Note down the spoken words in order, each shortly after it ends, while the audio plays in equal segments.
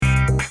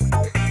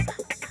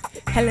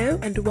Hello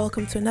and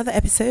welcome to another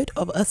episode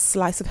of A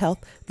Slice of Health,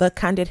 the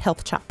Candid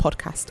Health Chat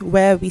podcast,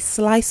 where we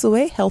slice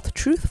away health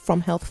truth from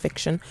health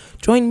fiction.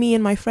 Join me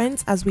and my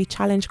friends as we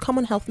challenge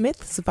common health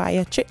myths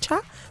via chit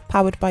chat,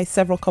 powered by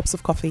several cups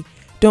of coffee.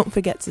 Don't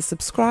forget to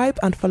subscribe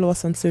and follow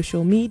us on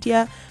social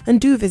media, and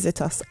do visit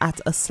us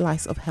at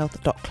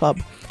asliceofhealth.club.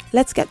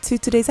 Let's get to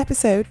today's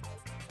episode.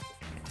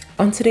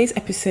 On today's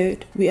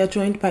episode, we are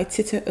joined by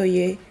Tito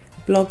Oye,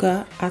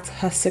 blogger at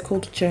Her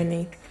Sickled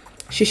Journey.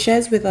 She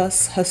shares with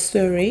us her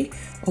story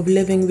of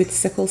living with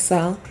sickle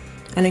cell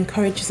and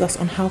encourages us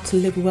on how to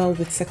live well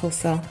with sickle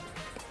cell.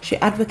 She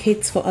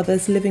advocates for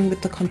others living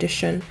with the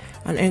condition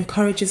and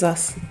encourages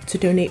us to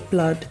donate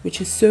blood,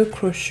 which is so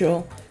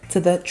crucial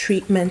to the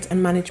treatment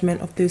and management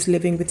of those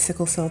living with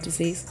sickle cell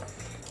disease.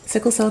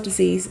 Sickle cell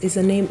disease is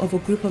the name of a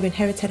group of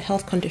inherited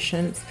health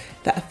conditions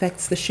that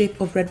affects the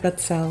shape of red blood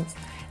cells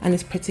and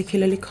is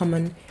particularly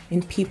common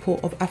in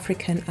people of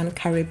African and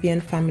Caribbean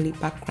family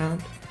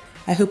background.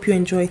 I hope you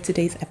enjoy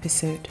today's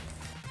episode.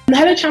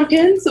 Hello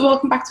champions,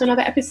 welcome back to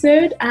another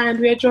episode, and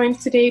we are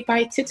joined today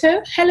by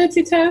Tito. Hello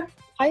Tito.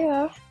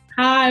 Hiya.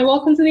 Hi,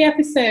 welcome to the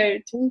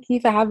episode. Thank you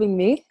for having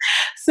me.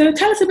 So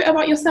tell us a bit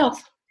about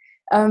yourself.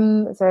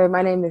 So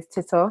my name is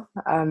Tito.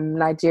 I'm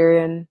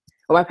Nigerian.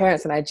 Well, my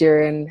parents are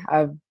Nigerian.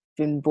 I've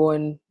been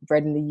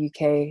bred in the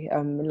UK,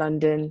 in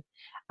London.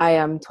 I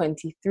am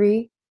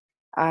 23.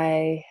 What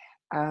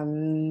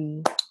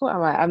am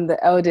I? I'm the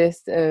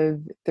eldest of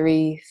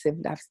three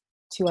siblings. I have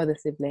two other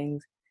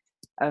siblings,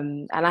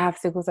 and I have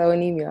sickle cell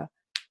anemia.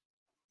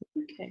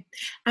 Okay,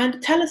 and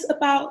tell us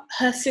about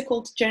Her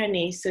Sickled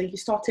Journey. So you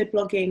started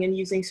blogging and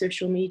using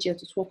social media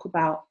to talk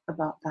about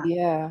that.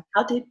 Yeah.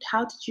 How did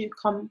you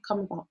come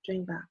about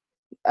doing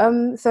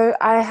that? So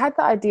I had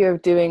the idea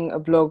of doing a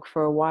blog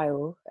for a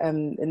while,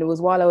 and it was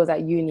while I was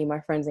at uni.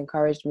 My friends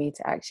encouraged me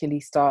to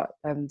actually start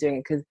doing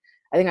it, because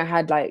I think I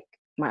had like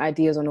my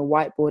ideas on a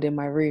whiteboard in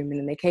my room,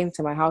 and then they came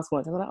to my house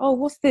once. I was like, "Oh,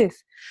 what's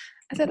this?"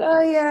 I said,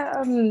 "Oh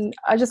yeah,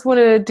 I just want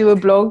to do a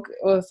blog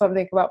or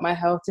something about my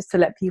health, just to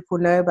let people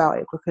know about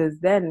it, because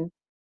then,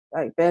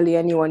 like, barely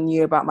anyone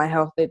knew about my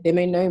health. They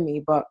may know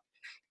me, but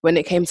when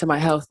it came to my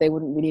health, they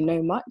wouldn't really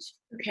know much."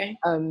 Okay.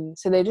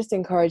 So they just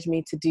encouraged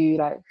me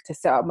to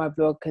set up my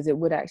blog, because it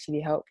would actually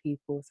help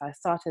people. So I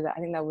started that. I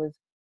think that was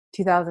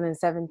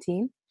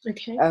 2017.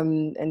 Okay.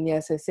 And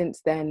yeah, so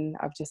since then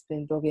I've just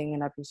been blogging,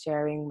 and I've been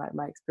sharing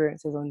my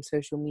experiences on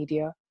social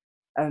media.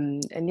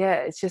 And yeah,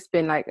 it's just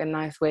been like a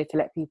nice way to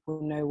let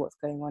people know what's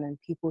going on, and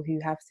people who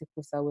have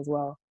sickle cell as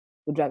well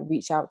would like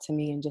reach out to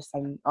me and just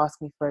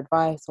ask me for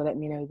advice, or let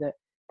me know that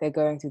they're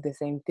going through the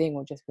same thing,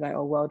 or just be like,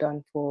 "Oh, well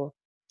done for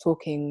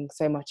talking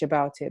so much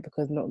about it,"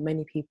 because not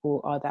many people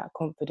are that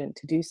confident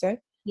to do so.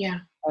 Yeah.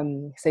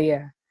 So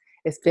yeah,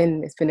 it's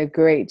been a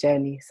great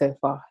journey so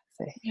far.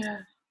 So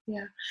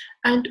Yeah.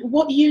 And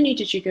what uni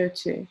did you go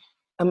to?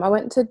 I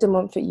went to De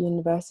Montfort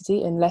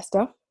University in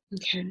Leicester.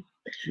 Okay.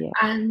 Yeah.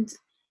 And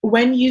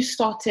when you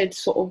started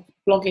sort of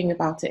blogging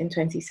about it in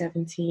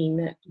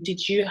 2017,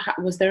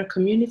 was there a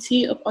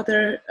community of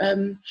other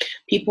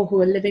people who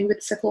were living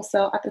with sickle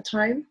cell at the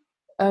time?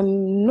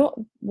 Not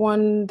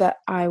one that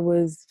I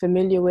was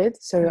familiar with.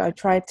 So I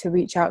tried to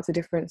reach out to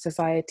different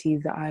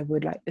societies that I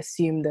would like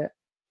assume that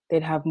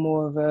they'd have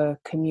more of a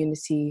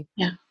community.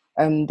 Yeah.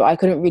 But I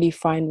couldn't really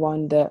find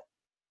one that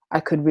I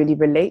could really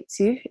relate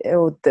to,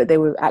 or that they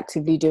were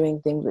actively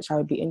doing things which I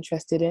would be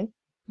interested in.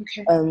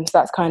 Okay. So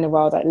that's kind of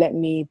why that let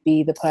me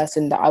be the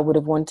person that I would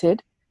have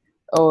wanted,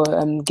 or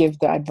give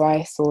the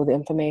advice or the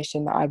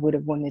information that I would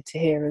have wanted to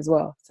hear as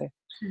well. So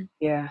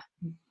yeah.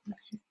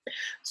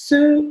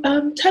 So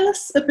tell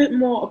us a bit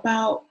more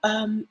about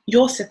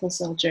your sickle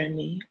cell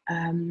journey.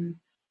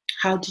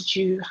 How did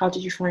you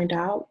find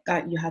out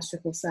that you had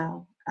sickle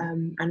cell,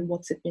 and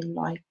what's it been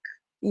like?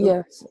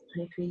 Yes.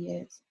 23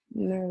 years.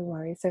 No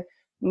worries. So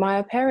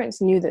my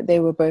parents knew that they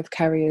were both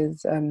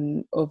carriers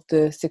of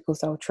the sickle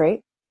cell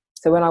trait.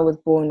 So when I was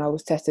born, I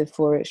was tested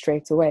for it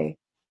straight away.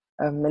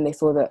 And they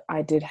saw that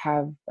I did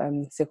have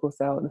sickle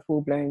cell, the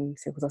full-blown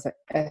sickle cell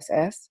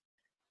SS.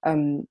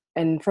 And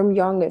from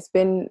young, it's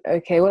been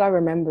okay. All I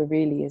remember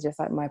really is just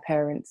like my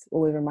parents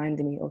always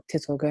reminding me of,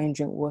 "Tito, go and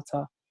drink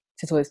water.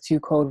 Tito, it's too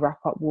cold, wrap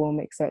up warm,"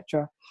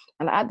 etc.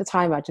 And at the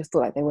time, I just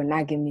thought like they were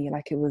nagging me,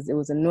 like it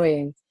was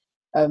annoying.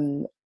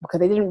 Because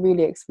they didn't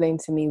really explain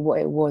to me what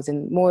it was,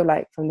 and more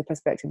like from the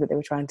perspective that they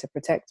were trying to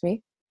protect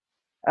me.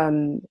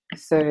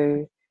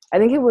 So I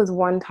think it was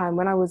one time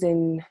when I was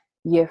in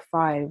year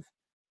 5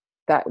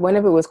 that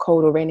whenever it was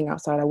cold or raining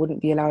outside, I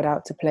wouldn't be allowed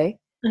out to play.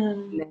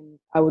 And then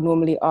I would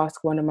normally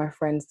ask one of my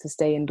friends to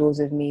stay indoors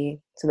with me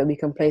so that we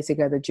can play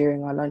together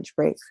during our lunch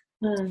breaks.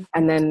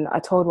 And then I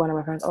told one of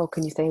my friends, "Oh,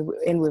 can you stay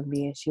in with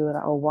me?" And she was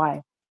like, "Oh,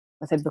 why?"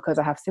 I said, "Because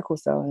I have sickle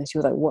cell." And she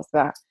was like, "What's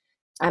that?"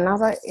 And I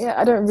was like, "Yeah,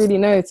 I don't really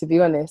know, to be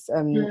honest."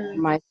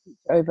 My teacher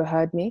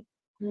overheard me.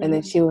 And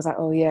then she was like,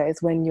 "Oh yeah,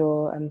 it's when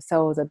your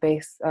cells are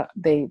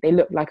they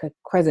look like a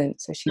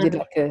crescent." So she did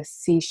like a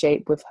C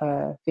shape with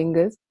her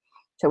fingers.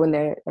 So when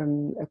they're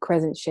a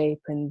crescent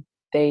shape, and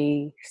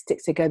they stick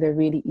together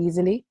really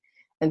easily,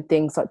 and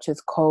things such as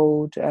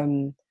cold,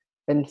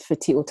 then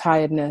fatigue or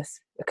tiredness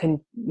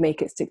can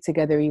make it stick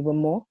together even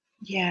more.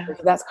 Yeah.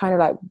 So that's kind of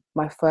like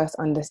my first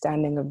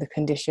understanding of the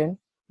condition.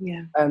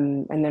 Yeah.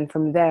 And then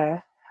from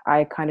there,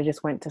 I kind of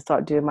just went to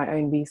start doing my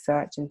own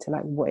research into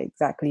like what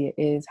exactly it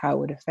is, how it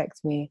would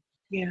affect me.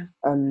 Yeah.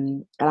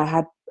 And I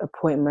had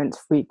appointments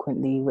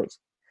frequently, which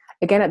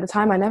again at the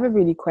time I never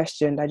really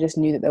questioned. I just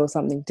knew that there was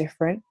something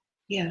different.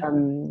 Yeah.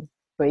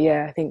 But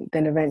yeah, I think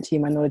then eventually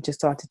my knowledge just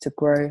started to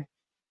grow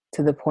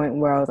to the point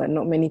where I was like,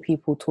 not many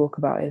people talk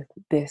about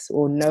this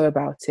or know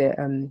about it.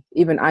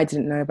 Even I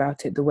didn't know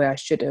about it the way I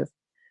should have.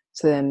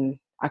 So then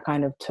I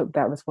kind of took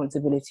that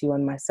responsibility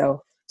on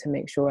myself to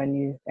make sure I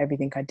knew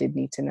everything I did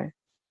need to know.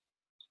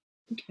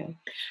 Okay.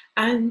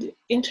 And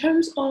in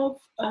terms of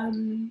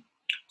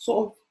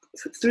sort of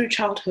through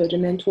childhood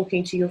and then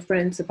talking to your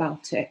friends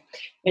about it,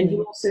 and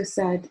you also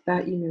said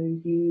that, you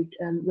know, you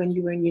when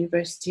you were in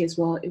university as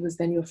well, it was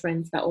then your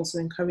friends that also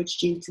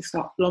encouraged you to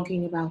start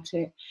blogging about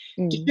it.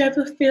 Did you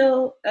ever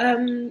feel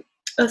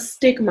a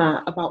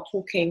stigma about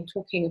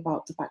talking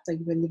about the fact that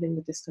you were living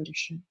with this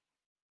condition?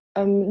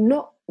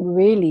 Not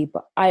really,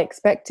 but I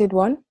expected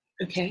one.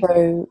 Okay.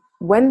 So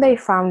when they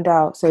found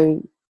out,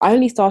 so I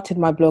only started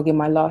my blog in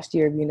my last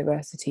year of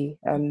university.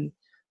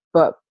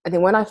 But I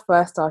think when I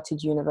first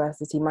started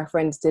university, my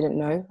friends didn't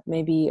know.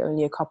 Maybe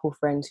only a couple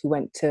friends who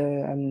went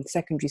to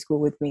secondary school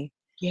with me.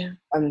 Yeah.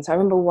 So I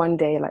remember one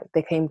day, like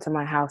they came to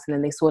my house and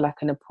then they saw like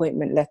an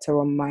appointment letter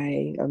on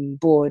my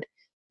board.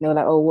 And they were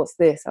like, "Oh, what's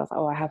this?" I was like,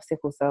 "Oh, I have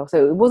sickle cell."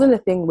 So it wasn't a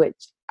thing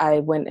which I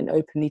went and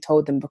openly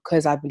told them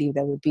because I believe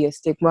there would be a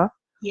stigma.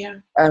 Yeah.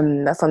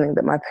 That's something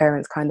that my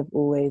parents kind of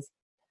always,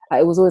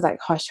 like, it was always like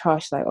hush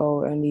hush, like,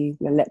 oh, only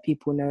let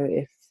people know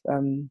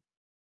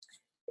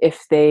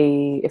if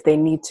they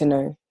need to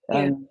know.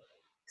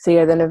 So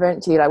yeah, then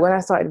eventually, like when I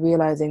started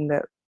realizing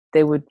that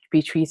they would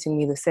be treating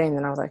me the same,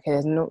 then I was like, okay,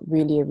 there's not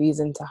really a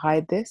reason to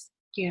hide this.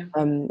 Yeah.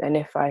 And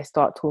if I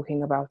start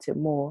talking about it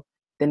more,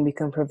 then we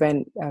can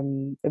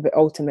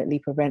ultimately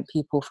prevent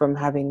people from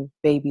having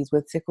babies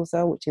with sickle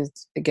cell, which is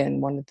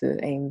again one of the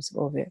aims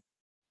of it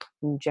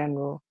in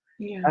general.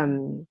 Yeah.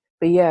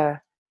 But yeah,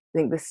 I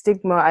think the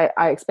stigma,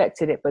 I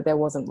expected it, but there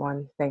wasn't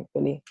one,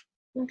 thankfully.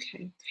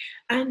 Okay.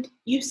 And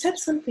you said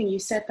something, you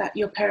said that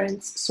your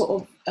parents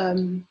sort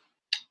of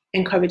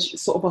encouraged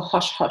sort of a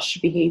hush-hush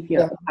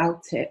behavior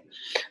about it.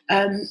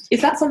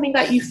 Is that something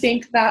that you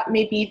think that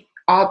maybe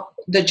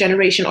the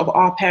generation of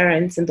our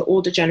parents and the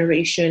older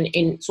generation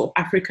in sort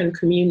of African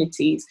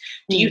communities,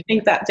 do you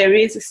think that there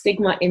is a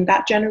stigma in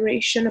that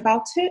generation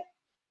about it?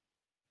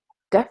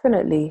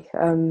 Definitely.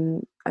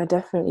 I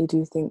definitely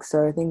do think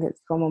so. I think that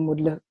someone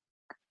would look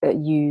at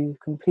you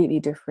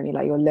completely differently,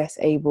 like you're less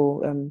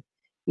able,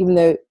 even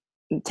though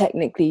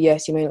technically,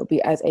 yes, you may not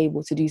be as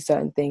able to do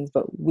certain things,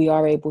 but we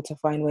are able to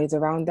find ways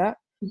around that.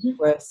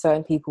 Where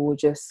certain people will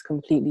just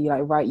completely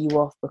like write you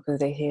off because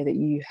they hear that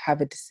you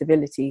have a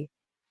disability.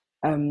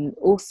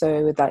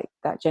 Also with like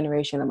that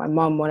generation, like my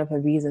mum, one of her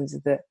reasons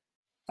is that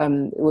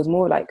it was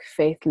more like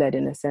faith-led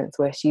in a sense,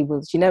 where she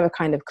never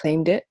kind of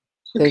claimed it.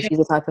 So she's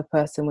the type of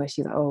person where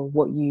she's like, oh,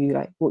 what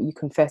you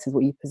confess is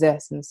what you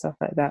possess and stuff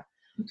like that.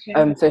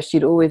 So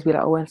she'd always be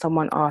like, oh, when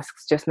someone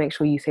asks, just make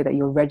sure you say that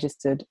you're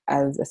registered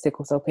as a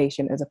sickle cell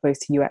patient as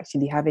opposed to you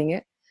actually having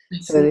it.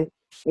 So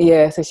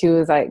she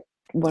was like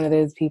one of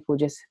those people,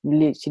 just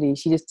literally,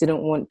 she just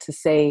didn't want to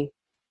say,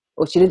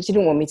 or she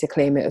didn't want me to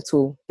claim it at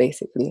all,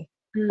 basically.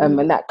 And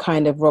that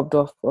kind of rubbed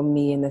off on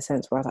me in the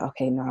sense where I was like,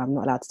 okay, no, I'm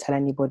not allowed to tell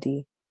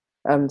anybody.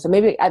 So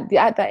maybe at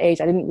that age,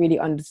 I didn't really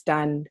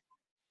understand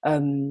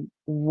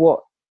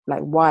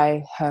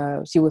why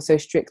she was so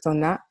strict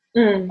on that.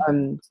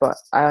 But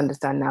I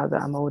understand now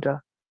that I'm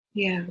older.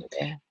 Yeah.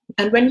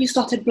 And when you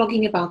started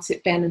blogging about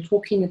it then and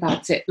talking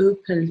about it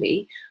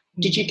openly,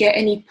 did you get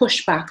any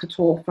pushback at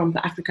all from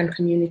the African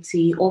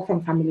community or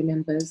from family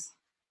members?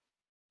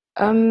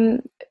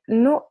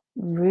 Not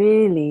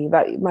really.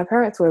 Like my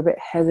parents were a bit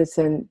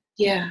hesitant.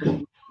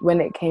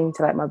 When it came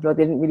to like my blog,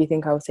 they didn't really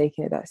think I was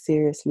taking it that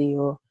seriously,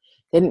 or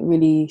they didn't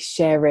really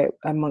share it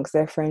amongst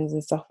their friends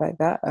and stuff like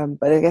that.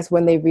 But I guess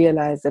when they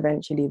realized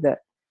eventually that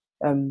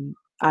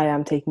I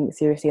am taking it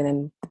seriously, and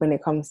then when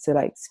it comes to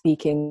like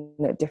speaking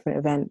at different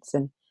events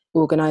and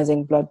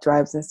organizing blood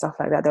drives and stuff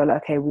like that, they were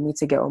like, okay, we need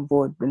to get on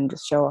board and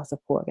just show our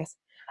support, I guess.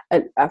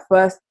 At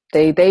first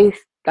they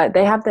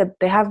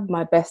have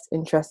my best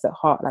interests at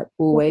heart, like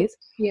always.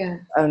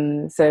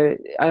 So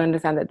I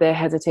understand that their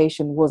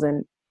hesitation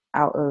wasn't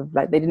out of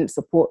like,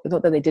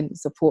 not that they didn't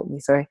support me,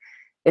 sorry.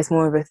 It's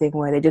more of a thing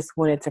where they just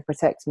wanted to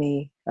protect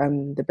me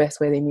the best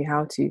way they knew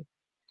how to.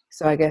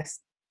 So I guess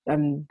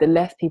the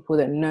less people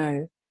that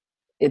know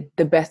it,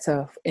 the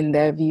better in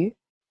their view.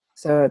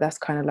 So that's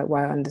kind of like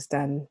why I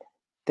understand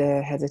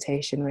the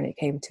hesitation when it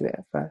came to it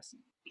at first.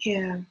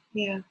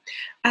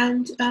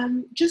 And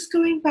just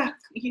going back,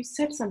 you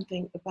said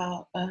something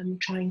about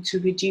trying to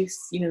reduce,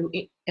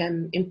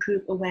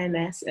 improve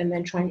awareness, and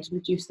then trying to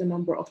reduce the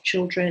number of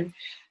children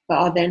that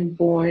are then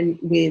born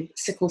with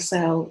sickle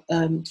cell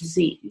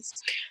disease.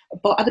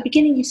 But at the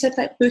beginning, you said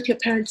that both your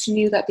parents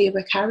knew that they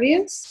were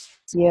carriers.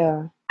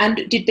 Yeah.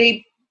 And did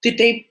they Did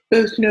they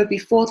both know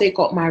before they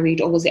got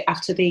married, or was it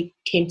after they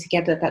came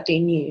together that they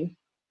knew?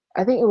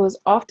 I think it was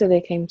after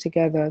they came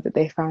together that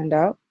they found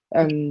out,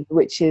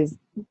 which is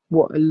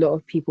what a lot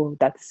of people,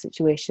 that's the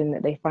situation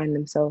that they find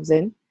themselves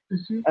in,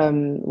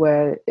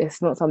 where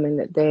it's not something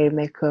that they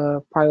make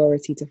a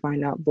priority to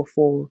find out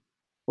before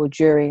or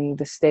during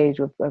the stage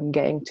of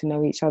getting to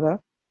know each other.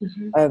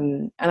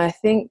 And I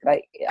think,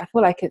 like, I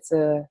feel like it's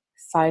a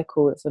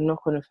cycle, it's a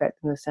knock-on effect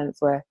in the sense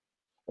where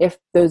if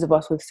those of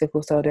us with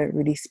sickle cell don't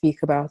really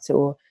speak about it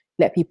or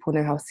let people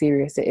know how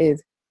serious it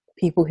is,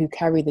 people who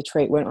carry the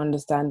trait won't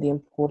understand the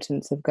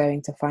importance of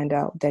going to find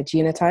out their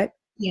genotype.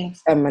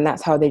 Yes. And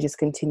that's how they just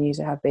continue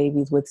to have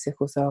babies with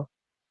sickle cell.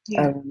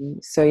 Yeah.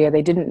 So yeah,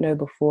 they didn't know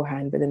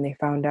beforehand, but then they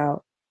found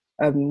out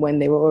when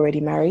they were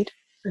already married.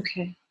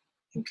 Okay.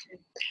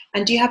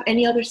 And do you have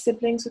any other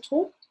siblings at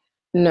all?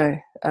 No.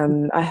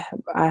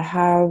 I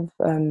have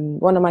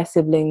one of my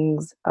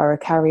siblings are a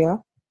carrier.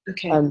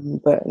 Okay.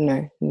 But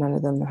no, none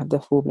of them have the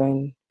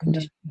full-blown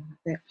condition.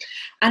 Yeah.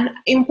 And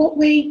in what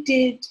way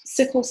did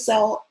sickle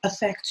cell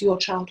affect your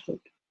childhood,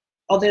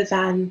 other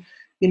than,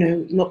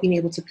 not being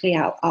able to play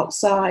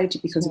outside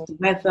because of the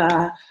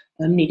weather,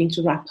 needing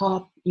to wrap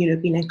up,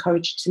 being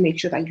encouraged to make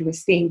sure that you were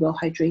staying well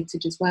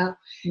hydrated as well?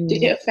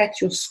 Did it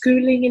affect your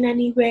schooling in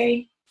any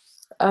way?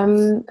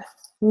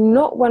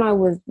 Not when I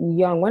was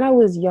young. When I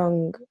was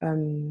young,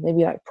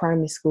 maybe like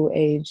primary school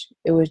age,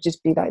 it would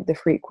just be like the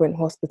frequent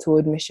hospital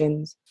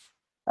admissions.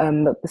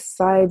 But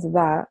besides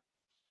that,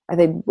 I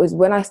think was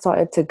when I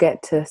started to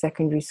get to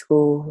secondary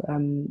school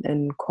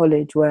and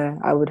college, where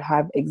I would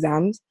have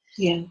exams.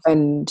 Yeah.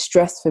 And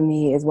stress for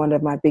me is one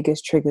of my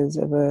biggest triggers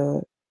of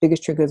a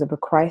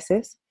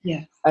crisis.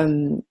 Yeah.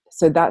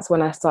 So that's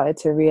when I started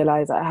to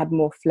realize I had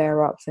more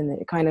flare-ups, and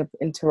it kind of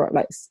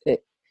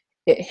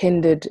it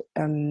hindered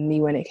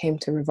me when it came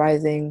to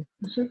revising.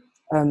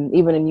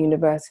 Even in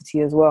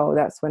university as well,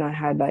 that's when I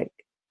had like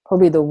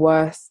probably the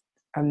worst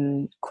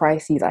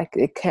crises. I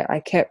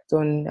kept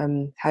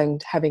on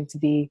having to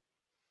be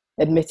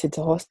admitted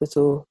to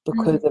hospital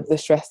because of the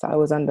stress that I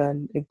was under.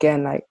 And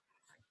again, like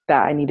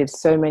that, I needed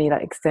so many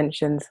like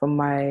extensions from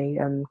my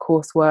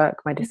coursework,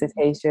 my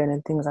dissertation,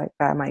 and things like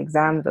that. My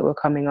exams that were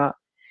coming up,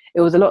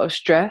 it was a lot of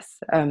stress.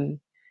 But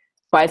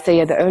I'd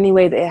say the only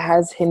way that it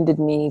has hindered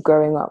me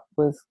growing up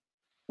was,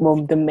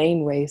 well, the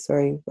main way,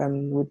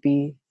 would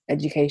be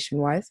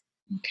education-wise.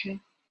 Okay.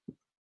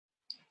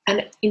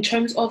 And in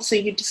terms of, so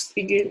you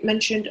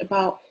mentioned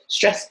about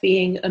stress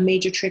being a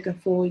major trigger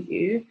for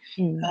you,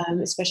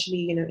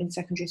 especially, in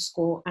secondary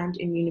school and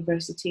in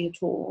university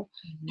at all.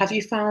 Have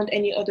you found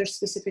any other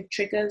specific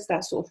triggers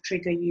that sort of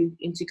trigger you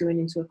into going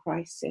into a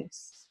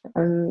crisis?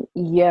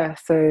 Yeah,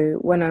 so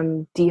when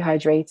I'm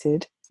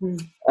dehydrated,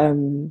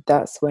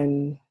 that's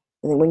when,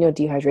 I think when you're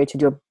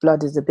dehydrated, your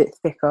blood is a bit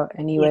thicker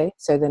anyway,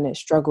 so then it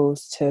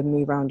struggles to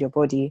move around your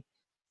body.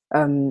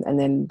 And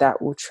then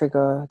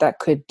that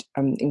could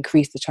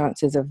increase the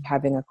chances of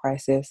having a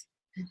crisis.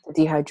 The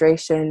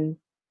dehydration,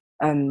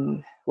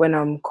 when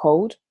I'm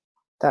cold,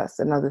 that's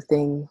another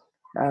thing.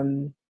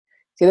 So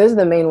those are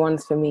the main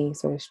ones for me.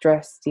 So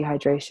stress,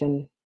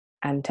 dehydration,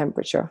 and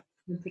temperature.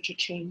 Temperature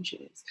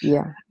changes.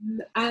 Yeah.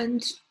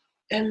 And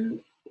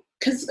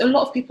because a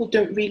lot of people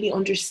don't really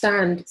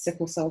understand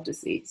sickle cell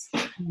disease.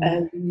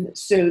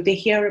 So they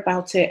hear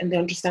about it and they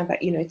understand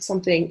that, it's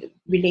something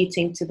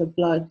relating to the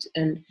blood,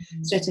 and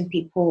certain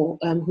people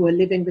who are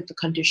living with the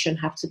condition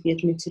have to be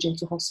admitted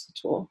into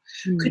hospital.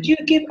 Could you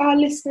give our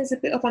listeners a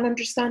bit of an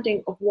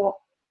understanding of what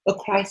a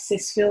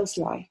crisis feels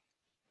like?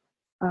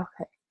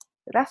 Okay.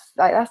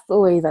 That's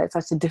always like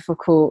such a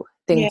difficult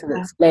thing to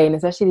explain,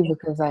 especially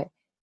because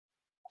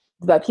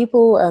like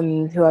people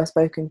who I've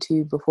spoken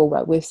to before,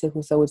 like with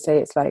sickle cell, would say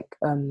it's like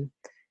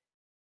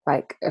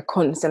a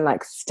constant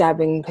like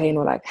stabbing pain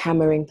or like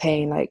hammering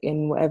pain, like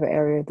in whatever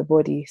area of the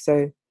body.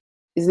 So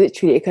it's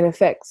literally, it can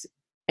affect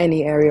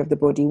any area of the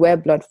body. Where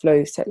blood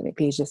flows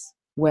technically is just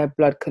where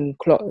blood can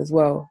clot as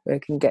well, where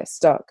it can get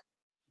stuck.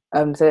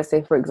 So let's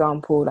say, for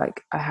example,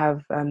 like I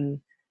have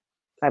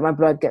like my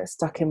blood gets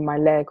stuck in my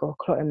leg or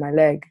clot in my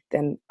leg,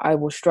 then I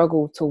will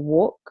struggle to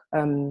walk.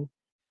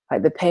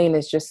 Like the pain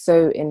is just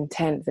so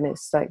intense, and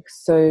it's like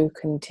so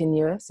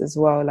continuous as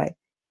well. Like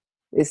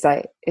it's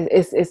like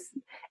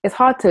it's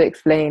hard to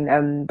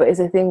explain. But it's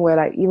a thing where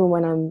like even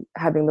when I'm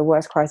having the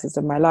worst crisis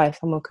of my life,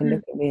 someone can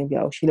look at me and be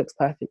like, "Oh, she looks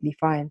perfectly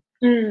fine."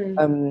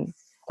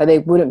 But they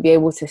wouldn't be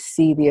able to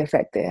see the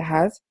effect that it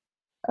has.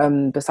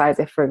 Besides,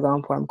 if for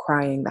example I'm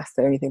crying, that's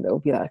the only thing that will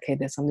be like, okay,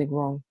 there's something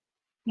wrong.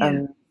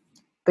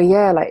 But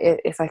yeah, like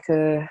it's like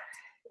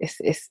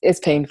it's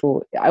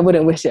painful. I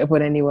wouldn't wish it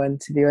upon anyone,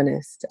 to be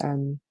honest.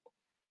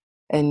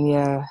 And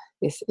yeah,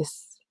 it's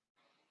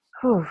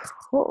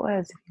what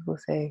words do people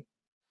say?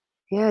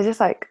 Yeah, just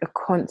like a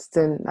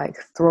constant like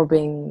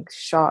throbbing,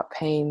 sharp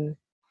pain,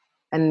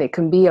 and it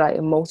can be like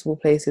in multiple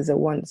places at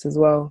once as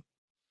well.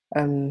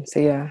 So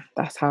yeah,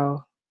 that's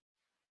how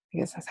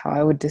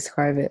I would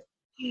describe it.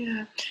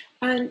 Yeah,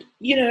 and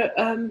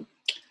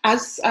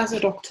as a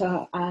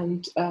doctor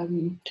and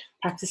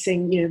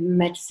practicing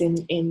medicine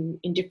in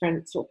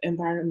different sort of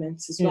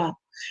environments as well,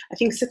 I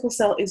think sickle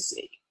cell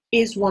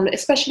is one,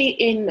 especially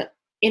in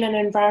an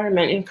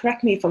environment, and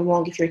correct me if I'm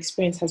wrong if your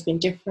experience has been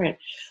different,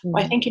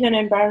 but I think in an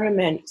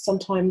environment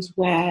sometimes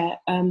where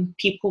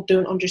people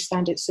don't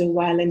understand it so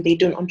well, and they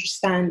don't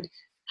understand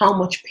how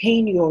much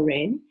pain you're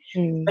in,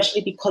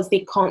 especially because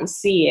they can't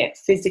see it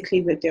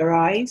physically with their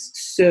eyes.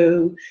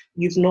 So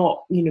you've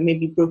not,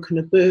 maybe broken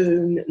a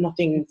bone,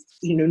 nothing,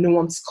 no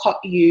one's cut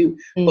you,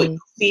 but you're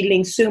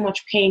feeling so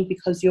much pain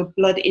because your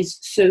blood is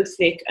so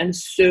thick and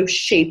so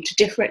shaped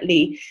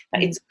differently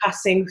that it's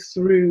passing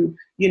through,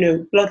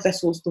 blood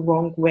vessels the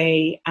wrong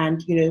way.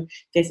 And,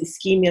 there's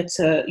ischemia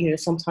to,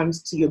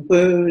 sometimes to your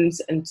bones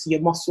and to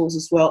your muscles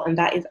as well. And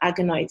that is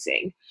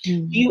agonizing.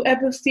 Do you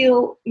ever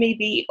feel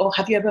maybe, or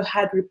have you ever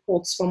had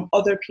reports from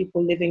other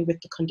people living with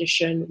the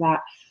condition that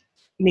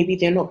maybe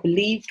they're not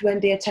believed when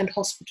they attend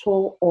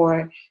hospital,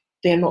 or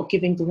they're not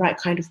giving the right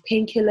kind of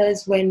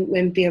painkillers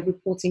when they're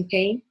reporting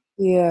pain?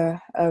 Yeah,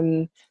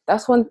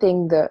 that's one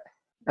thing that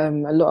a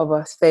lot of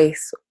us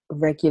face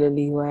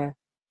regularly, where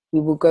we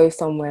will go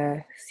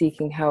somewhere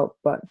seeking help,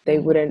 but they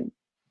wouldn't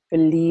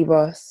believe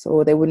us,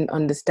 or they wouldn't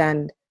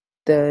understand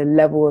the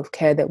level of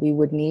care that we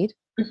would need.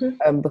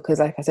 Because,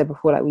 like I said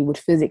before, like we would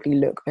physically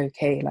look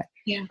okay, like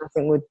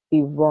nothing would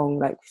be wrong,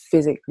 like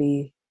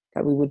physically,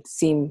 like we would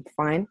seem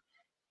fine.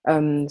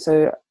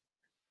 So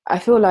I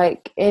feel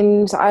like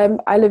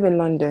I live in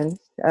London.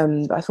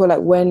 I feel like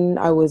when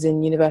I was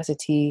in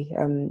university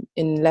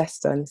in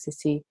Leicester, in the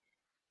city,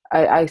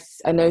 I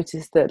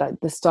noticed that like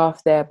the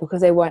staff there,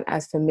 because they weren't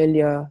as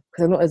familiar,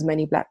 because there are not as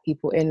many Black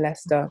people in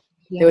Leicester,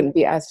 they wouldn't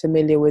be as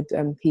familiar with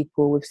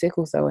people with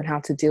sickle cell and how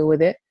to deal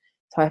with it.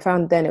 So I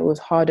found then it was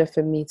harder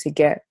for me to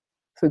get,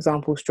 for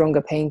example, stronger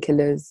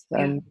painkillers,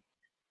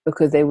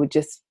 because they would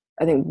just,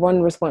 I think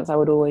one response I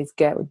would always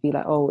get would be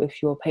like, oh,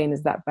 if your pain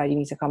is that bad, you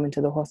need to come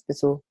into the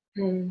hospital.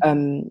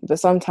 But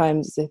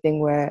sometimes it's a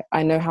thing where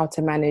I know how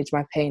to manage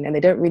my pain and they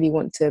don't really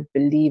want to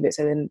believe it.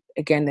 So then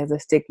again, there's a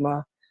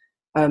stigma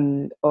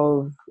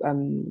of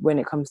when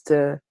it comes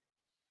to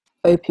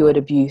opioid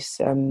abuse.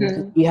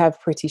 We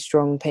have pretty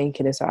strong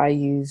painkillers. So I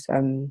use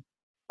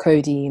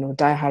codeine or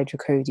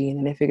dihydrocodeine,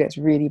 and if it gets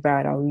really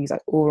bad, I'll use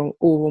like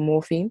oral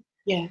morphine.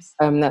 Yes.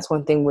 That's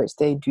one thing which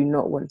they do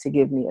not want to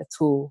give me at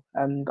all.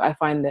 But I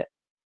find that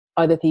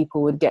other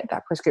people would get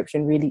that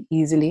prescription really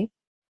easily,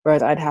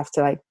 whereas I'd have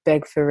to like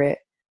beg for it.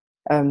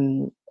 I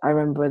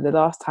remember the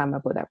last time I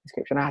got that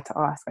prescription, I had to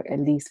ask like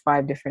at least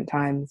 5 different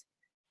times,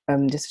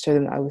 just to show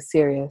them that I was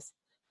serious.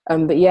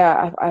 But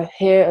yeah, I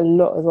hear a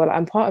lot as well.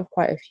 I'm part of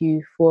quite a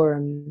few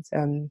forums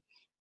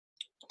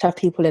to have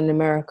people in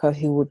America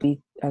who would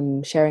be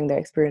sharing their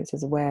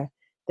experiences, where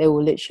they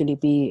will literally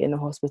be in a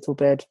hospital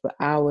bed for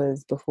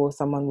hours before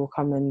someone will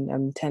come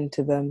and tend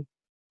to them.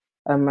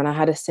 And I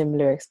had a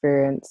similar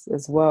experience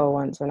as well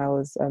once when I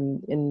was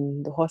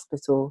in the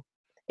hospital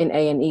in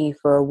A&E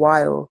for a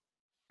while,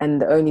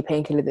 and the only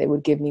painkiller they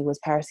would give me was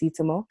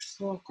paracetamol,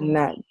 and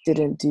that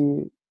didn't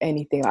do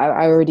anything.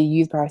 I already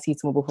used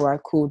paracetamol before I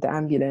called the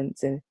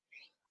ambulance, and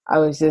that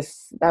was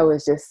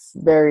just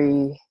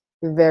very,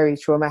 very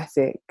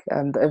traumatic.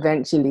 But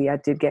eventually I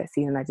did get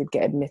seen and I did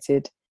get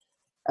admitted.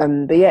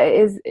 But yeah,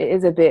 it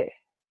is a bit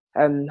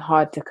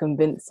hard to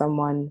convince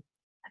someone,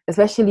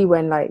 especially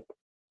when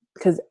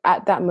because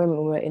at that moment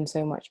when we're in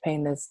so much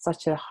pain, there's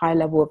such a high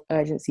level of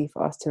urgency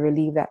for us to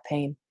relieve that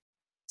pain.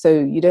 So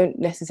you don't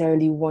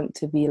necessarily want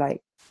to be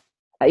like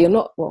you're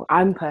not, well,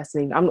 I'm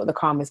not the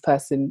calmest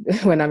person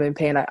when I'm in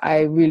pain.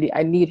 I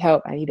need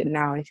help. I need it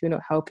now. And if you're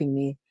not helping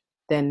me,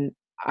 then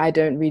I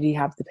don't really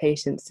have the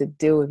patience to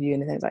deal with you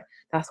in a sense. Like,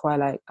 that's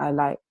why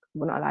I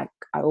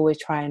always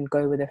try and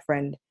go with a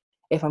friend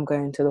if I'm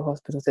going to the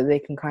hospital, so they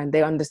can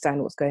they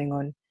understand what's going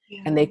on,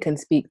 and they can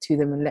speak to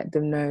them and let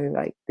them know,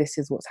 like, this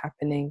is what's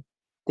happening,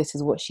 this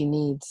is what she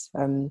needs.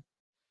 And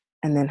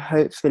then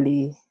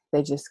hopefully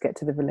they just get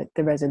to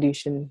the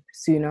resolution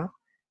sooner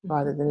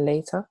rather than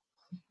later.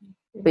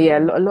 But yeah,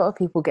 a lot of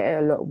people get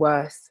it a lot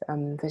worse,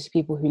 especially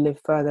people who live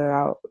further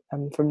out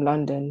from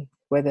London,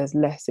 where there's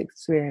less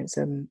experience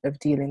of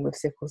dealing with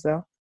sickle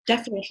cell.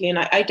 Definitely, and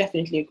I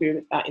definitely agree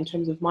with that in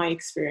terms of my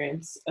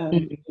experience.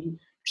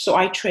 So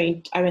I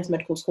went to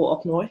medical school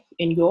up north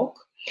in York,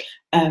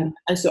 and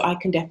so I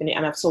can definitely,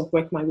 and I've sort of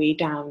worked my way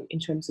down in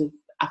terms of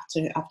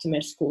after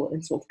med school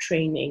and sort of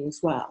training as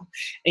well.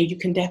 And you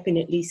can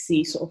definitely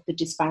see sort of the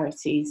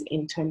disparities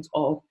in terms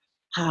of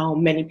how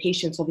many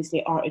patients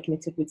obviously are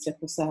admitted with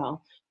sickle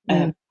cell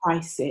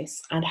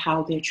crisis, and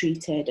how they're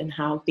treated and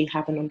how they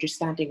have an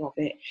understanding of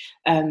it.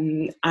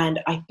 And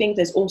I think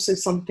there's also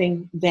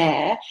something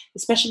there,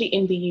 especially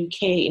in the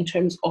UK, in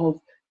terms of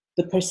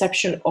the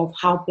perception of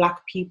how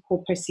Black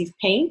people perceive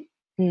pain.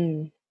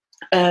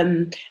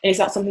 And is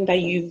that something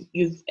that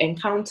you've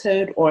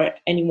encountered or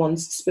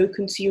anyone's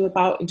spoken to you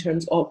about in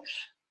terms of,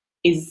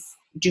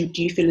 do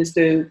you feel as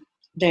though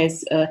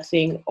there's a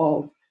thing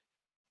of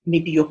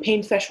maybe your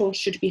pain threshold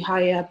should be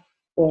higher,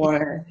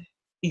 or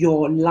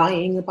you're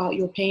lying about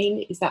your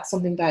pain? Is that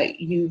something that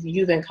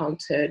you've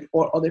encountered,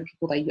 or other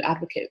people that you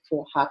advocate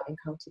for have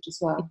encountered as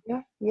well?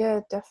 Yeah,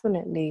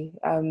 definitely.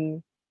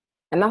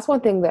 And that's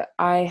one thing that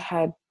I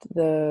had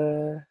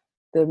the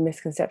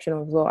misconception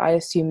of as well. I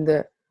assumed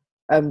that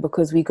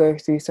because we go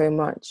through so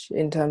much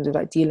in terms of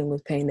like dealing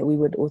with pain, that we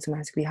would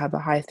automatically have a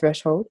high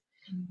threshold.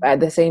 But at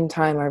the same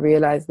time, I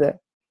realized that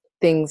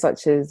things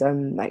such as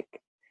like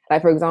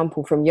for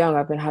example, from young,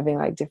 I've been having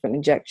like different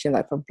injections,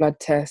 like for blood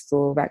tests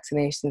or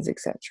vaccinations,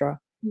 etc.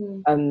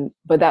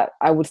 But that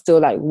I would still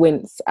like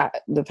wince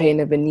at the pain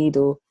of a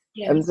needle.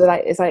 Yes. So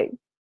like it's like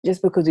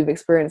just because we've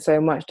experienced so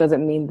much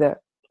doesn't mean that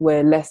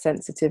we're less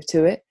sensitive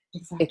to it.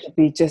 Exactly. It could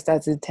be just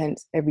as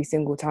intense every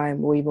single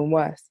time, or even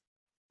worse.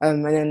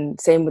 And then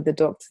same with the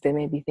doctors, they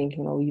may be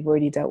thinking, oh, you've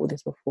already dealt with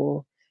this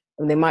before,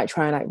 and they might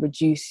try and like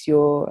reduce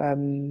your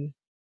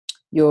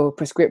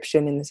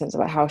prescription in the sense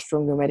of like how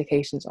strong your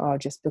medications are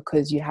just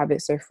because you have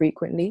it so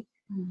frequently.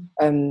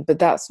 But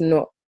that's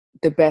not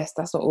the best.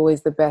 That's not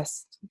always the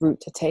best route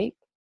to take.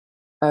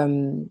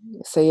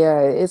 So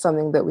yeah, it is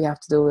something that we have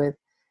to deal with,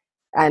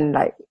 and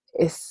like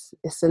it's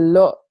a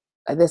lot.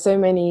 There's so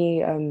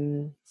many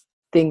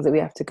things that we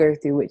have to go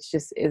through, which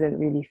just isn't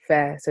really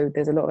fair. So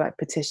there's a lot of like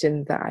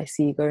petitions that I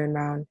see going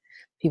around,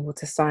 people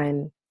to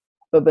sign.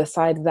 But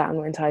besides that, I'm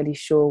not entirely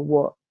sure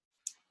what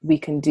we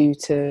can do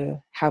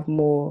to have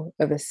more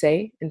of a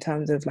say in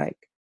terms of like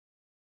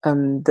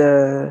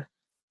the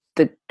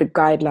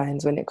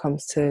guidelines when it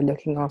comes to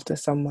looking after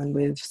someone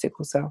with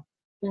sickle cell.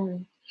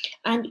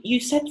 And you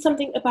said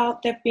something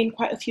about there being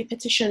quite a few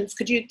petitions.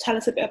 Could you tell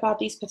us a bit about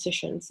these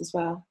petitions as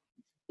well?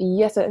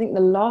 Yes, I think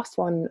the last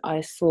one I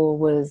saw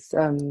was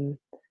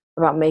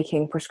about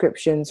making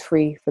prescriptions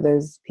free for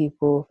those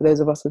people, for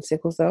those of us with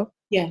sickle cell.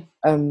 Yeah.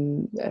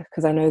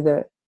 Because I know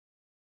that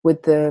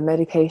with the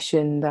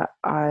medication that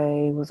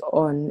I was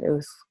on, it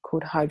was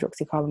called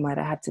hydroxycarbamide.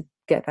 I had to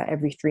get that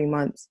every 3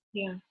 months.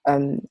 Yeah.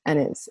 And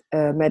it's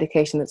a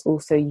medication that's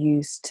also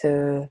used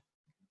to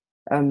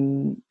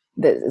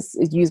that's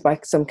used by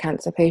some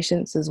cancer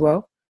patients as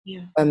well.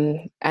 Yeah.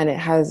 And it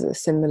has a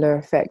similar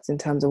effect in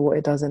terms of what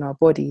it does in our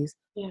bodies.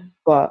 Yeah.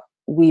 But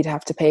we'd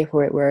have to pay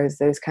for it, whereas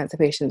those cancer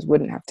patients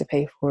wouldn't have to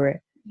pay for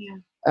it. Yeah.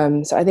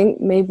 So I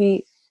think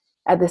maybe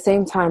at the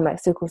same time, like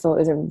sickle cell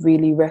isn't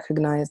really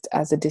recognized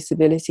as a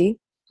disability.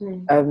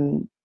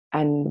 And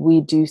we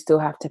do still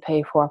have to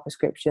pay for our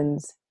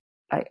prescriptions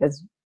like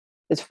as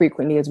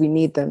frequently as we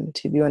need them,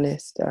 to be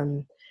honest.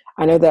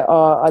 I know there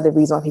are other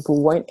reasons why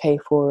people won't pay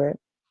for it.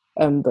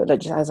 But like,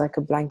 just as like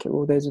a blanket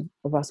rule, those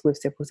of us with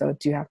sickle cell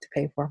do have to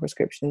pay for our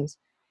prescriptions.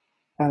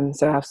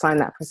 So I've signed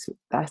that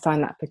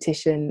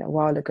petition a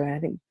while ago, and I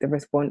think the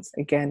response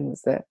again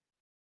was that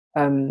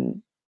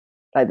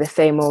like the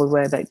same old,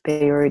 where like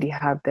they already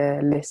have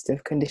their list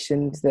of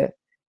conditions that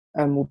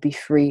will be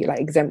free,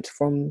 like exempt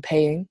from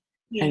paying,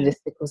 and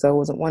just sickle cell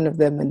wasn't one of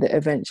them, and that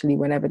eventually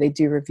whenever they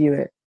do review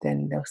it,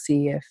 then they'll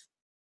see if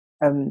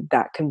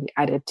that can be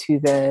added to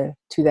their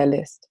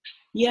list.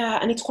 Yeah,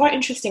 and it's quite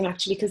interesting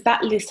actually, because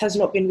that list has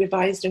not been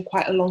revised in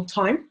quite a long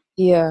time.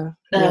 Yeah.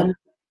 And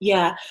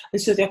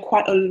so there are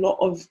quite a lot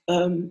of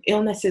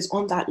illnesses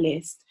on that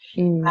list.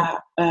 It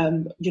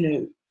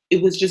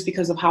was just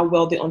because of how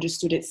well they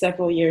understood it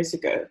several years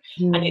ago,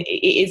 and it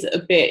is a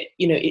bit,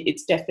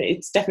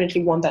 it's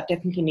definitely one that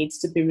definitely needs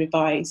to be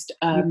revised.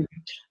 And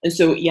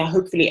so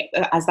hopefully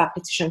as that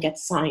petition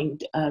gets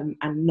signed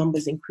and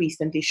numbers increase,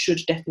 then they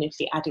should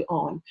definitely add it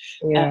on.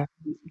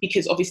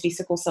 Because obviously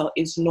sickle cell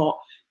is not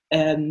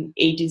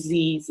a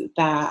disease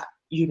that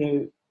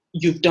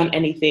you've done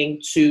anything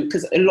to,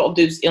 because a lot of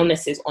those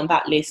illnesses on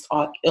that list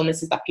are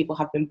illnesses that people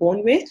have been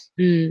born with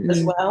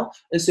as well,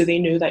 and so they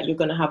know that you're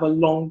going to have a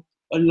long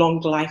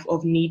life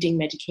of needing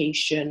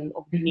medication,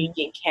 of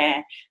needing care,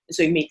 and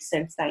so it makes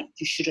sense that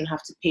you shouldn't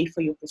have to pay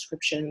for your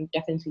prescription.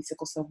 Definitely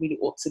sickle cell really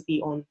ought to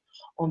be on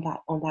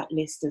that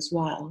list as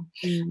well.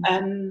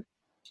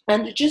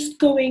 And just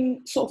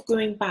going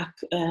back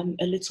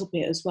a little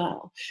bit as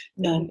well,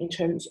 in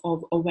terms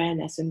of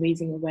awareness and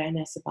raising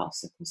awareness about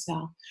sickle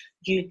cell,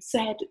 you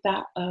said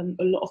that a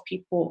lot of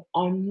people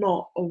are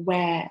not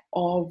aware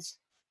of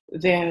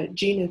their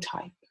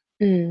genotype.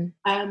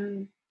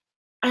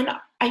 And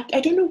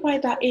I don't know why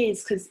that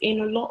is, because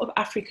in a lot of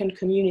African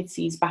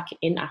communities back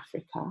in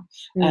Africa,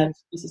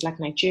 places like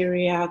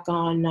Nigeria,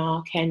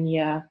 Ghana,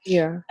 Kenya,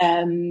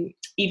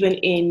 even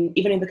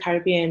in the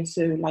Caribbean,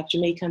 so like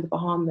Jamaica and the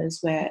Bahamas,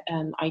 where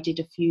I did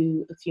a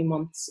few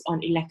months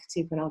on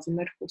elective when I was in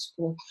medical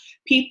school,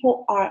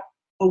 people are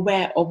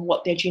aware of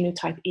what their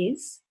genotype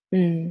is.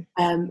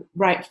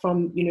 Right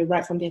from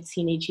their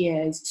teenage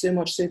years, so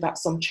much so that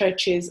some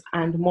churches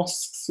and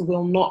mosques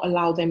will not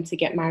allow them to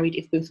get married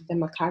if both of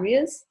them are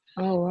carriers.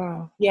 Oh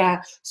wow.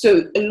 Yeah,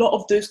 so a lot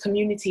of those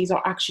communities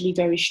are actually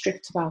very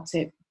strict about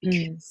it,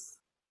 because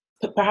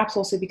perhaps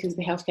also because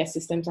the healthcare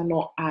systems are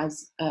not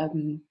as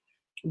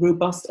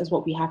robust as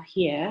what we have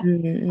here,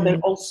 but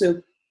then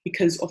also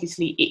because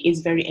obviously it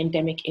is very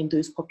endemic in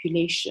those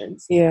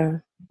populations.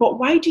 But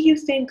why do you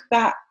think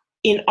that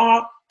in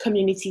our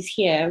communities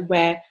here,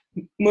 where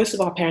most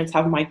of our parents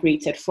have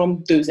migrated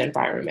from those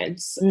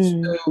environments,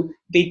 so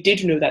they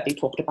did know that they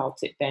talked about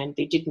it then,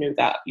 they did know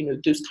that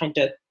those kind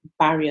of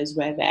barriers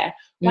were there,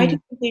 why do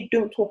you think they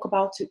don't talk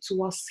about it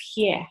to us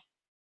here?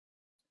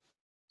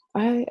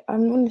 I'm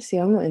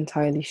not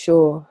entirely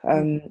sure.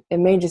 It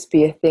may just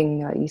be a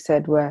thing like you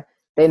said where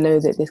they know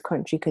that this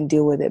country can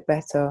deal with it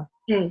better,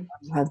 Mm.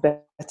 has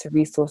better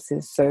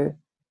resources. So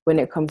when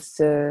it comes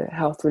to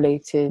health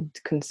related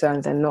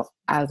concerns, they're not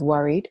as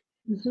worried.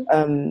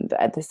 But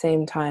at the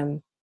same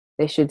time,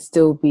 they should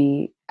still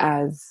be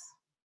as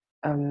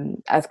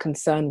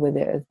concerned with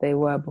it as they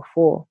were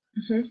before.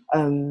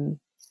 Um,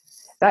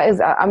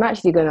 I'm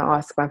actually going to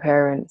ask my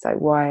parents like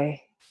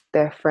why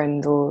their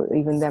friends or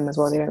even them as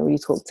well, they don't really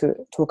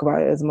talk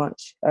about it as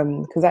much,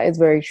 because that is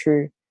very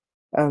true.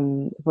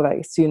 But like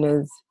as soon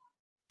as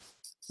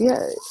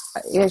yeah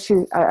yeah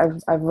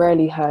I've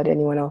rarely heard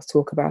anyone else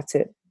talk about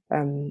it,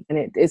 and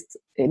it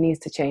needs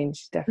to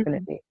change,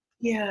 definitely.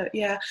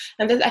 Yeah.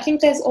 And I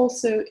think there's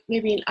also,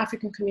 maybe in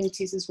African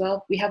communities as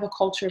well, we have a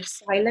culture of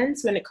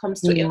silence when it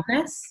comes to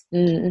illness.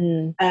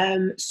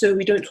 So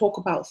we don't talk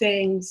about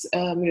things,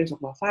 we don't talk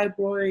about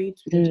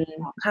fibroids, we don't talk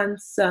about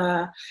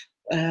cancer.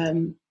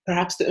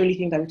 Perhaps the only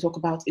thing that we talk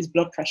about is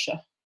blood pressure.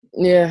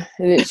 Yeah,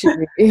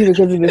 literally,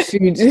 because of the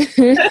food.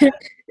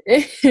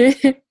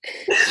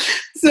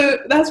 So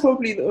that's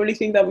probably the only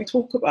thing that we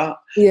talk about.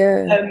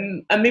 Yeah.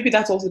 And maybe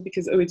that's also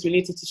because it's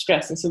related to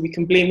stress, and so we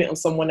can blame it on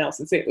someone else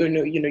and say, oh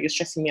no, you're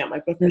stressing me out, my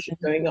blood pressure is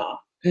going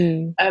up.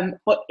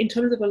 But in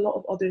terms of a lot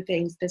of other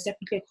things, there's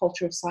definitely a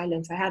culture of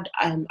silence. I had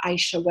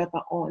Aisha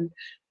Weber on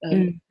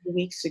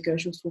weeks ago.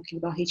 She was talking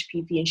about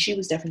HPV, and she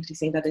was definitely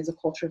saying that there's a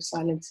culture of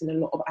silence in a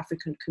lot of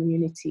African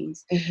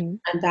communities, and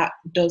that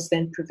does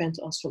then prevent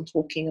us from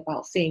talking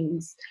about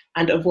things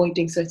and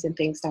avoiding certain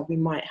things that we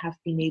might have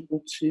been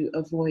able to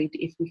avoid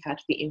if we had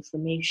the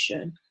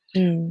information.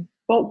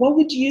 But what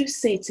would you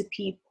say to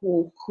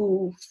people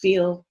who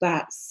feel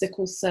that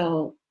sickle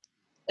cell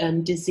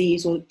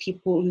disease, or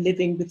people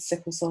living with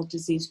sickle cell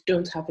disease,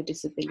 don't have a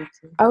disability?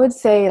 I would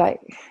say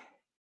like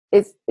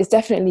it's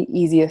definitely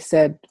easier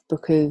said,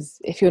 because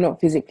if you're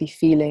not physically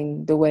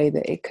feeling the way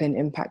that it can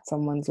impact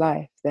someone's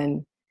life,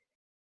 then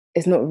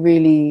it's not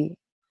really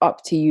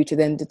up to you to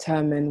then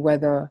determine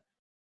whether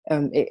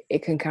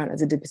it can count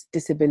as a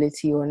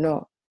disability or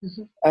not.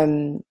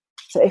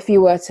 So if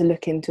you were to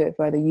look into it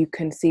further, you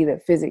can see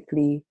that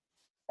physically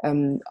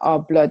our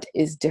blood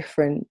is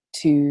different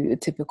to a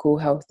typical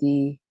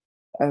healthy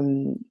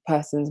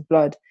person's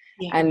blood.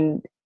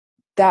 And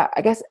that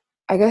I guess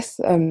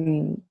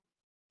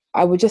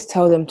I would just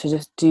tell them to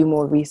just do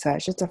more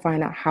research, just to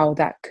find out how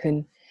that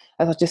can,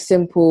 as such a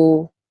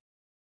simple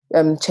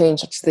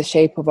change such as the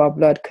shape of our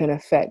blood, can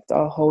affect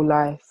our whole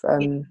life.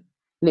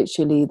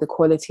 Literally the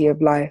quality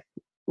of life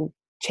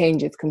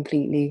changes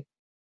completely.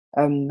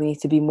 We need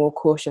to be more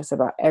cautious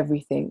about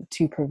everything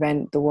to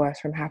prevent the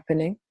worst from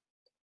happening.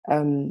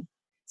 So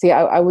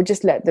yeah, I would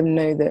just let them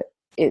know that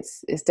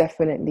it's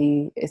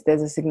definitely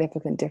there's a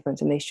significant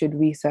difference, and they should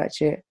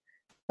research it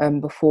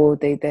before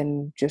they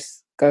then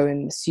just go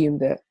and assume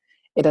that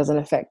it doesn't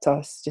affect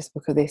us just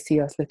because they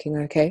see us looking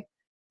okay.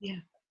 Yeah.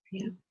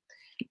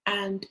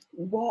 And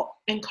what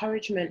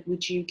encouragement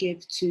would you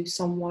give to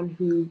someone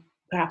who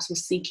perhaps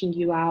was seeking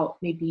you out,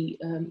 maybe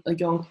a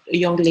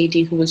young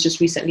lady who was just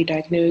recently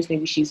diagnosed,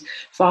 maybe she's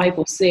 5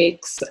 or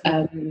 6,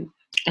 and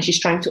she's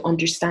trying to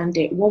understand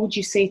it? What would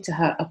you say to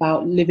her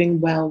about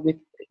living well with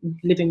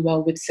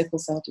sickle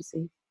cell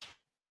disease?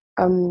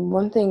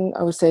 One thing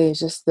I would say is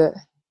just that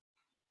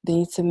they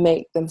need to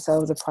make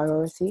themselves a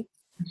priority.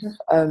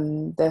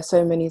 There's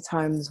so many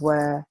times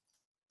where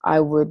I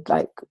would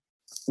like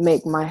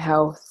make my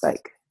health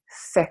like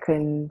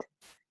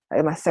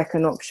my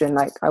second option.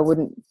 Like I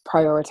wouldn't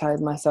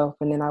prioritize myself,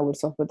 and then I would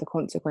suffer the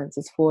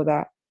consequences for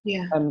that.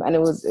 And it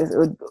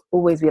would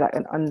always be like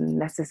an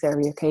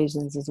unnecessary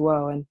occasions as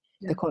well, and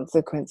the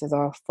consequences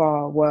are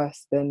far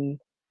worse than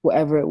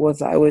whatever it was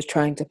that I was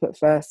trying to put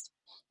first.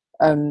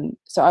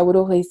 So I would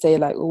always say,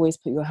 like, always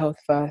put your health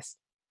first.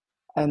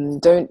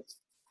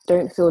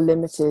 Don't feel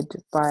limited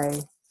by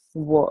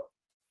what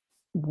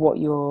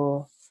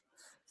you're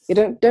you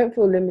don't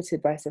feel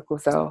limited by sickle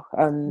cell.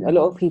 A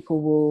lot of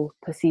people will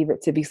perceive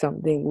it to be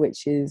something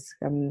which is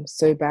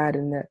so bad,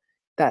 and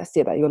that's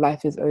it, that your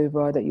life is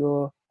over, that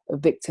you're a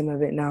victim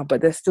of it now.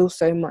 But there's still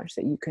so much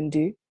that you can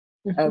do,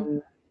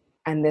 and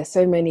there's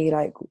so many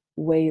like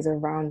ways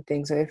around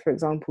things. So if, for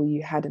example,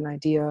 you had an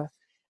idea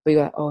but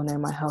you're like, oh no,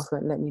 my health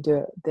won't let me do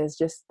it,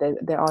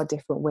 there are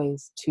different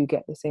ways to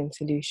get the same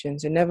solution.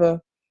 So never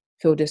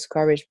feel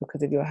discouraged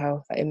because of your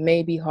health. Like, it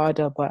may be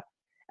harder, but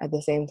at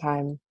the same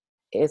time,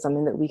 it is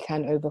something that we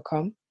can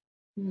overcome.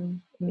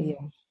 Yeah,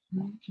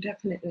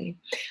 definitely.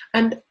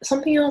 And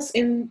something else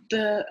in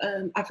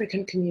the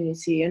African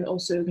community, and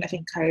also I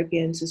think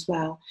Caribbeans as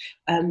well,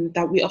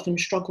 that we often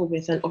struggle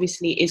with, and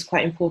obviously is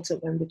quite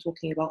important when we're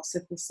talking about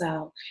sickle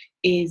cell,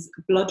 is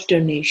blood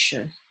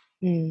donation.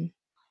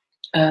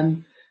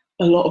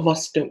 A lot of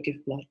us don't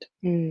give blood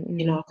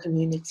in our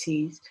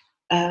communities.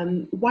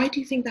 Why do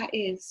you think that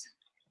is?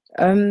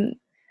 I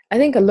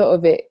think a lot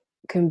of it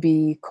can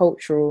be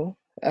cultural.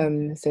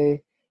 So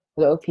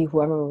a lot of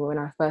people, I remember when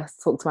I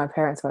first talked to my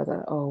parents, I was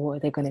like, oh, what are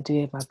they going to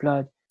do with my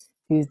blood?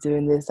 Who's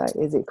doing this? Like,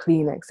 is it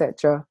clean,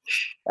 etc.?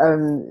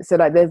 So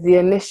like there's the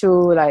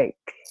initial like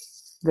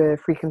the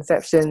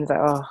preconceptions, like,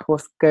 oh,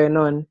 what's going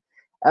on?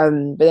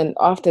 But then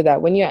after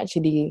that, when you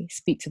actually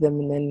speak to them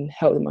and then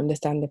help them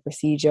understand the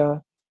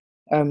procedure,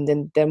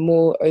 then they're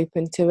more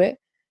open to it.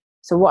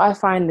 So what I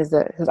find is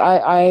that, because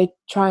I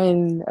try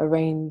and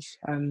arrange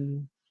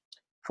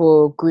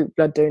for group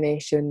blood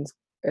donations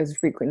as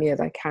frequently as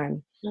I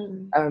can.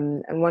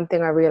 And one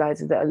thing I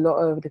realized is that a lot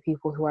of the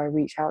people who I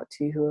reach out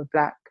to who are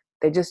Black,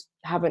 they just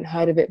haven't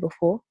heard of it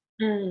before.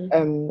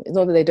 It's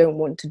not that they don't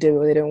want to do it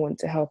or they don't want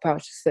to help out,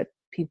 it's just that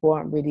people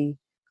aren't really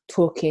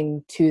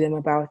talking to them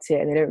about it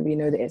and they don't really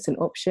know that it's an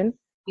option.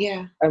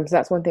 Yeah. So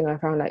that's one thing I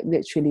found, like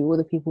literally all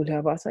the people who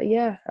have asked, like,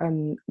 yeah,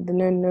 there's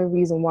no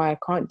reason why I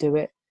can't do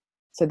it.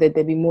 So they'd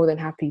be more than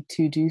happy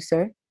to do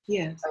so.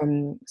 Yes.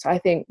 So I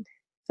think,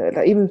 so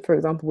like, even for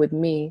example with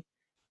me,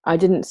 I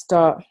didn't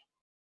start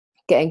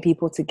getting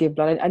people to give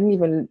blood. I didn't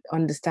even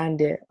understand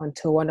it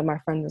until one of my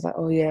friends was like,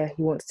 oh yeah,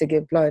 he wants to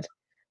give blood.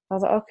 I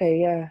was like, okay,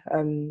 yeah.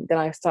 Then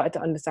I started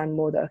to understand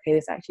more that, okay,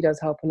 this actually does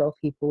help a lot of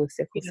people with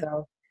sickle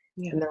cell.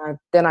 Yeah. And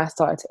then I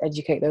started to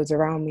educate those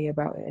around me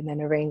about it and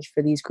then arrange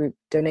for these group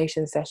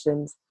donation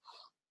sessions.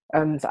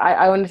 So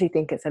I honestly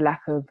think it's a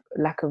lack of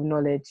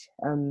knowledge,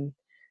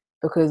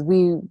 because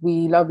we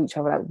love each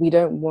other. Like we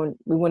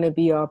want to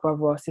be our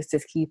brother or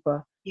sister's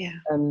keeper. Yeah.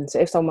 So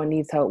if someone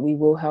needs help, we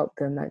will help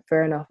them. Like,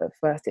 fair enough, at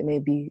first it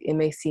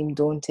may seem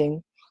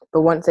daunting,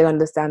 but once they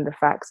understand the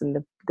facts and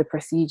the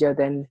procedure,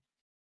 then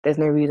there's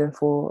no reason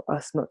for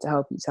us not to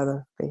help each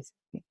other,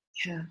 basically.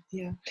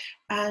 Yeah.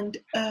 And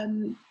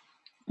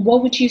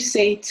what would you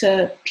say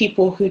to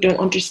people who don't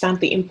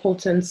understand the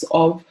importance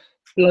of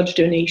blood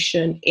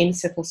donation in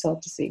sickle cell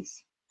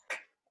disease?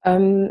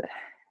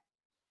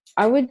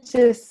 I would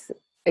just,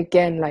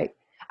 again, like,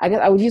 I guess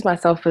I would use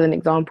myself as an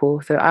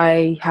example. So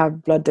I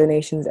have blood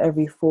donations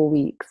every 4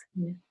 weeks.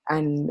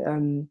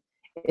 And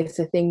it's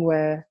a thing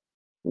where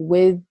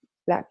with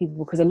Black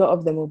people, because a lot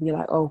of them will be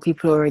like, oh,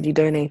 people are already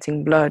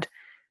donating blood.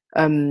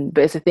 But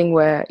it's a thing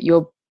where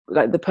you're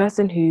like, the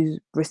person who's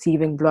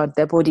receiving blood,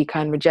 their body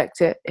can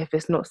reject it if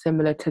it's not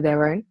similar to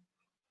their own.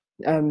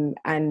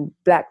 And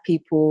Black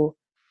people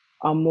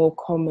are more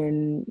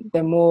common,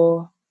 they're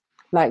more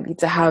likely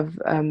to have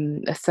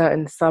a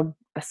certain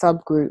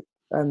subgroup,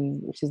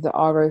 which is the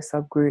RO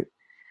subgroup.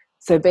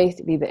 So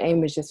basically the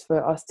aim is just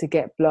for us to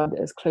get blood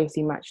as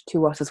closely matched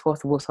to us as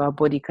possible so our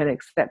body can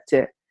accept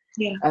it.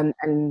 Yeah.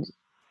 And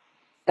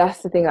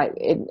that's the thing, like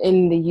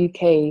in the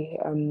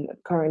UK,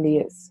 currently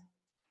it's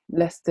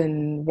less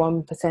than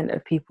 1%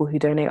 of people who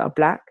donate are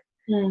Black.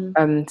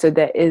 So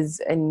there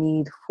is a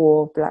need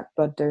for Black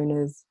blood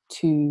donors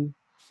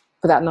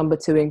for that number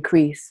to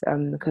increase,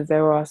 because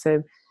there are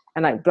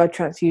and like blood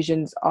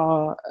transfusions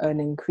are an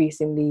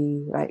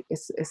increasingly, like,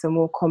 it's a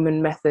more common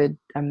method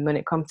when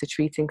it comes to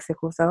treating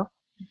sickle cell.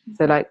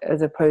 So like,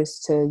 as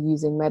opposed to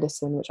using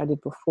medicine, which I did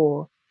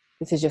before,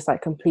 this is just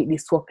like completely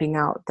swapping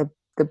out the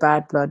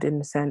bad blood, in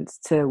a sense,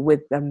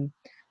 with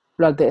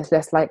blood that is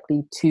less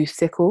likely to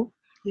sickle,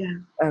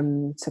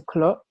 to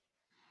clot.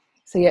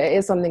 So yeah, it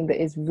is something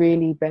that is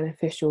really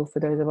beneficial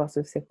for those of us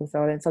with sickle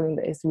cell, and something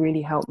that has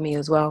really helped me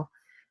as well.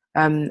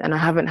 And I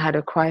haven't had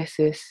a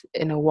crisis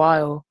in a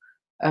while,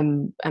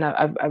 and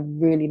I've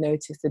really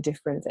noticed the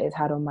difference that it's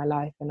had on my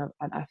life, and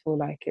I feel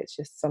like it's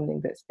just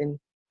something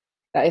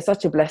that is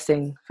such a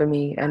blessing for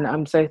me, and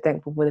I'm so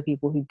thankful for the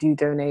people who do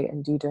donate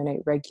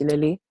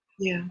regularly,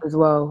 as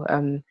well.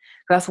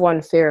 That's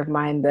one fear of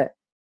mine, that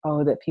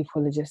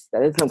people are just, that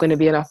there's not going to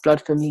be enough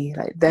blood for me.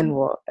 Like, then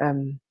what?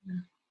 And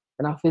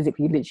I'll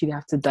physically literally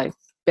have to like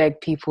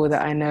beg people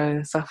that I know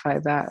and stuff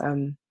like that.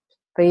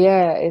 But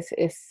yeah,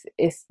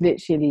 it's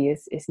literally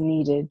it's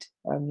needed.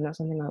 That's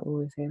something I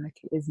always say, like,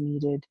 it is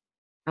needed,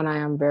 and I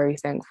am very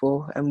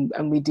thankful,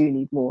 and we do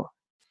need more.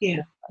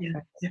 Yeah,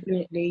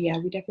 definitely. Yeah,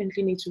 we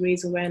definitely need to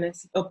raise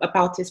awareness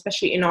about it,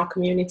 especially in our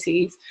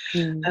communities,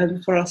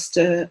 for us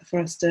to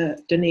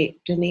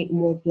donate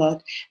more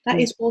blood. That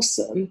is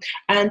awesome.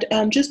 And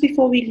just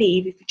before we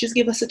leave, if you just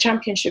give us a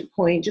championship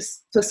point,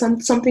 just for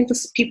something for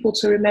people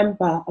to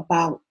remember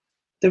about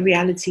the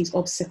realities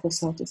of sickle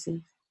cell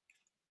disease.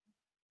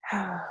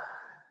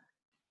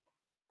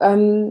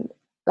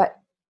 Like,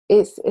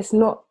 it's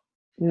not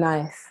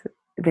nice,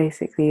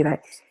 basically.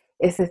 Like,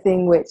 it's a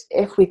thing which,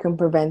 if we can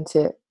prevent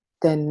it,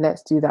 then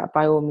let's do that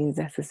by all means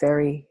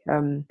necessary.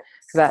 So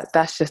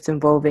that's just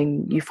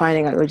involving you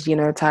finding out your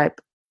genotype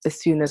as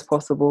soon as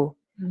possible,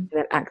 and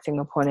then acting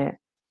upon it.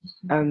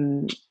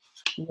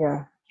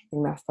 Yeah, I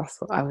think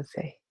that's what I would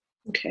say.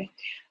 Okay.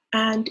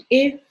 And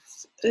if,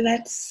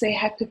 let's say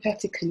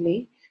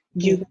hypothetically,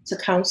 you went to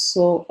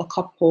counsel a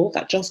couple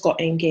that just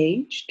got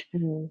engaged,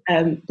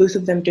 both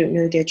of them don't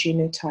know their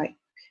genotype,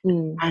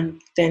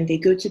 and then they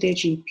go to their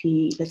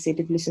GP, let's say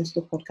they've listened to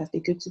the podcast, they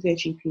go to their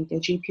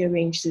GP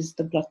arranges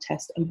the blood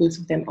test, and both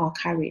of them are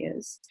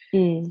carriers,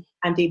 and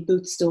they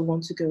both still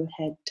want to go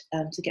ahead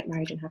to get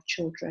married and have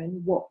children,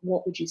 what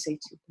would you say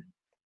to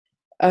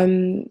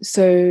them?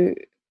 So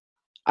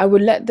I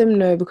would let them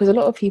know, because a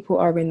lot of people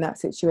are in that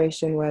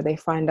situation where they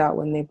find out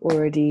when they've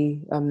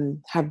already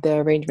have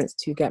their arrangements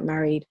to get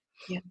married.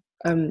 Yeah.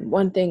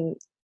 One thing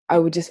I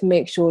would just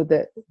make sure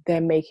that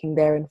they're making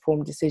their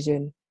informed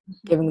decision,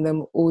 giving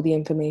them all the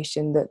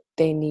information that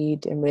they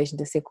need in relation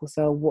to sickle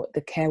cell, what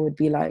the care would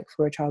be like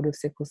for a child with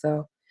sickle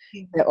cell,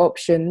 their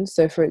options.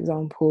 So, for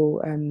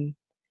example,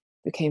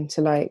 we came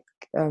to like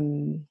I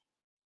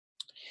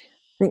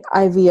think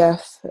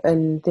IVF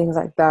and things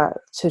like that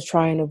to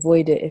try and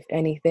avoid it, if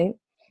anything.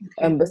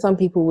 But some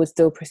people would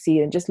still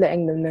proceed, and just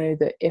letting them know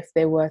that if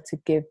they were to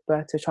give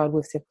birth to a child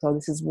with sickle cell,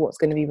 this is what's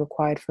going to be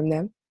required from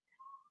them.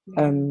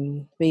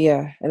 But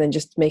yeah, and then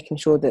just making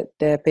sure that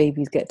their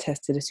babies get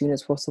tested as soon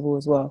as possible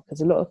as well,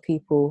 because a lot of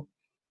people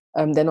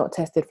they're not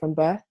tested from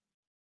birth,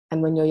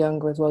 and when you're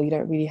younger as well, you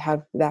don't really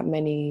have that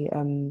many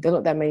there are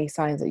not that many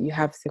signs that you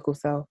have sickle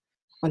cell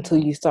until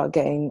you start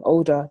getting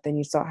older. Then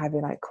you start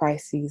having like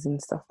crises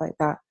and stuff like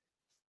that.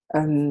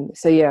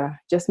 So yeah,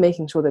 just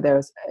making sure that they're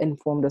as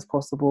informed as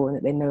possible and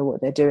that they know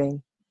what they're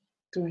doing.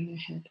 Going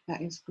ahead.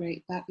 That is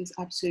great. That is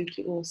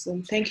absolutely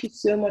awesome. Thank you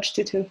so much,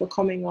 Titun, for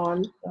coming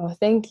on. Oh,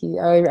 thank you.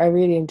 I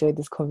really enjoyed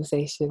this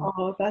conversation.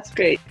 Oh, that's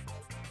great.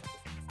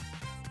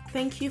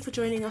 Thank you for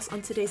joining us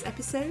on today's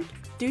episode.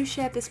 Do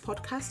share this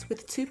podcast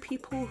with 2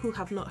 people who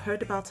have not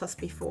heard about us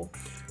before.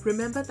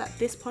 Remember that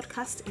this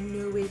podcast in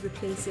no way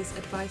replaces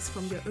advice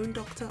from your own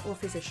doctor or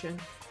physician.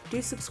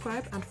 Do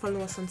subscribe and follow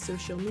us on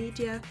social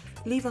media.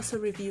 Leave us a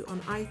review on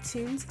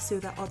iTunes so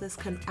that others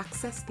can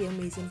access the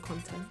amazing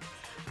content.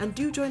 And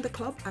do join the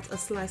club at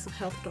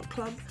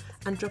asliceofhealth.club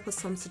and drop us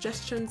some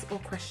suggestions or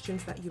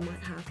questions that you might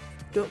have.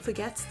 Don't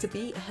forget to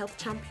be a health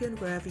champion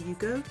wherever you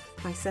go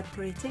by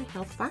separating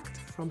health fact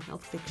from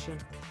health fiction.